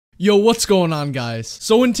Yo, what's going on, guys?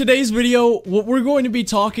 So in today's video, what we're going to be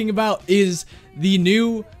talking about is the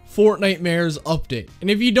new Fortnitemares update.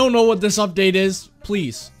 And if you don't know what this update is,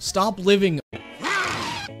 please stop living.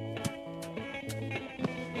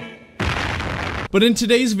 But in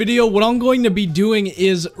today's video, what I'm going to be doing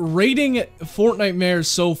is rating Fortnitemares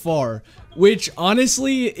so far, which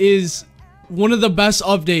honestly is one of the best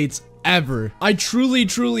updates ever. I truly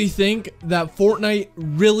think that Fortnite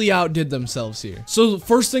really outdid themselves here. So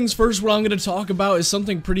first things first, what I'm going to talk about is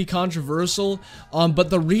something pretty controversial, but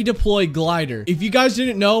the redeploy glider. If you guys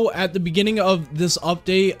didn't know, at the beginning of this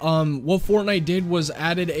update, what Fortnite did was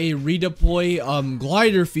added a redeploy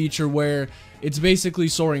glider feature where it's basically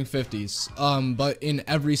soaring 50s, but in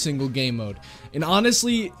every single game mode. And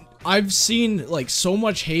honestly, I've seen like so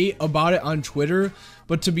much hate about it on Twitter,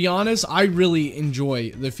 but to be honest, I really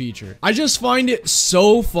enjoy the feature. I just find it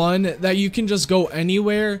so fun that you can just go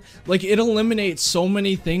anywhere. Like, it eliminates so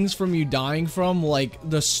many things from you dying from, like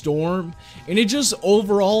the storm, and it just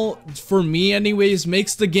overall, for me anyways,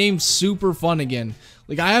 makes the game super fun again.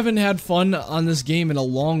 Like, I haven't had fun on this game in a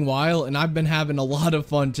long while, and I've been having a lot of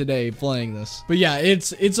fun today playing this. But yeah,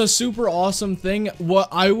 it's a super awesome thing. What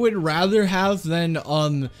I would rather have than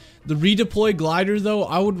the redeploy glider, though,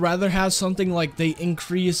 I would rather have something like they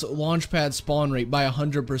increase launchpad spawn rate by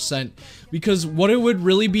 100%, because what it would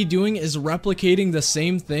really be doing is replicating the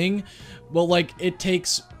same thing, but like it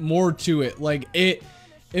takes more to it. Like it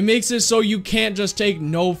makes it so you can't just take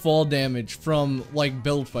no fall damage from like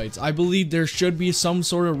build fights. I believe there should be some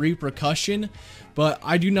sort of repercussion, but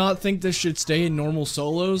I do not think this should stay in normal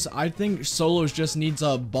solos. I think solos just needs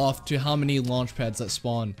a buff to how many launch pads that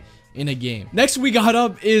spawn in a game. Next we got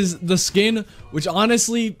up is the skin, which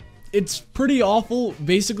honestly, it's pretty awful.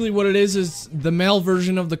 Basically what it is the male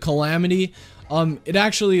version of the Calamity. It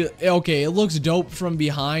actually, okay, it looks dope from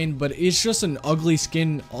behind, but it's just an ugly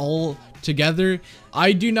skin all together.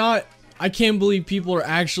 I can't believe people are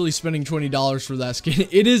actually spending $20 for that skin.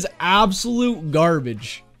 It is absolute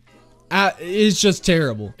garbage. It's just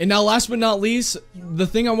terrible. And now last but not least, the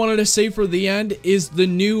thing I wanted to say for the end is the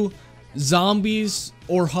new zombies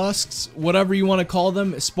or husks, whatever you want to call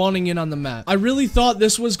them, spawning in on the map. I really thought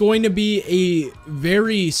this was going to be a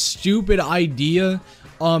very stupid idea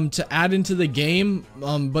to add into the game,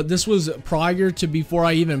 but this was prior to before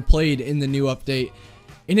I even played in the new update.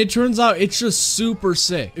 And it turns out it's just super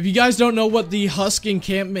sick. If you guys don't know what the husk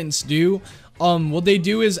encampments do, what they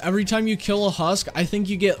do is every time you kill a husk, I think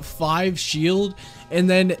you get 5 shield, and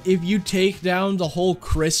then if you take down the whole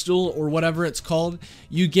crystal or whatever it's called,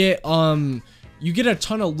 you get a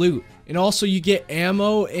ton of loot, and also you get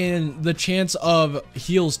ammo and the chance of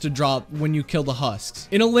heals to drop when you kill the husks.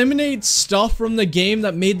 It eliminates stuff from the game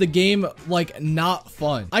that made the game like not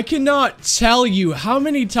fun. I cannot tell you how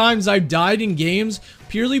many times I've died in games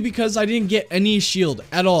purely because I didn't get any shield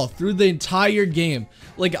at all through the entire game.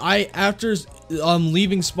 Like, after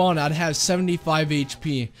leaving spawn, I'd have 75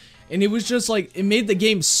 HP. And it was just like, it made the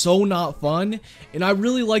game so not fun. And I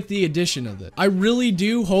really like the addition of it. I really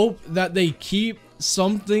do hope that they keep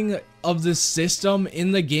something of this system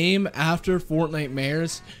in the game after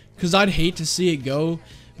Fortnitemares, because I'd hate to see it go.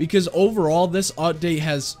 Because overall, this update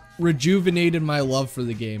has rejuvenated my love for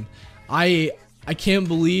the game. I can't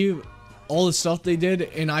believe all the stuff they did,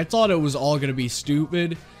 and I thought it was all gonna be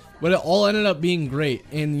stupid, but it all ended up being great.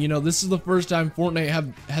 And you know, this is the first time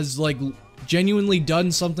Fortnite has like genuinely done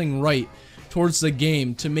something right towards the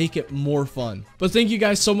game to make it more fun. But thank you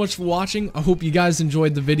guys so much for watching. I hope you guys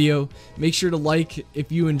enjoyed the video. Make sure to like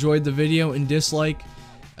if you enjoyed the video, and dislike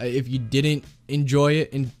if you didn't enjoy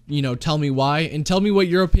it, and you know, tell me why, and tell me what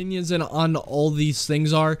your opinions on all these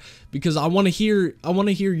things are, because I want to hear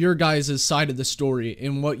your guys' side of the story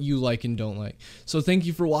and what you like and don't like. So thank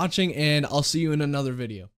you for watching, and I'll see you in another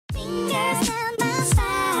video.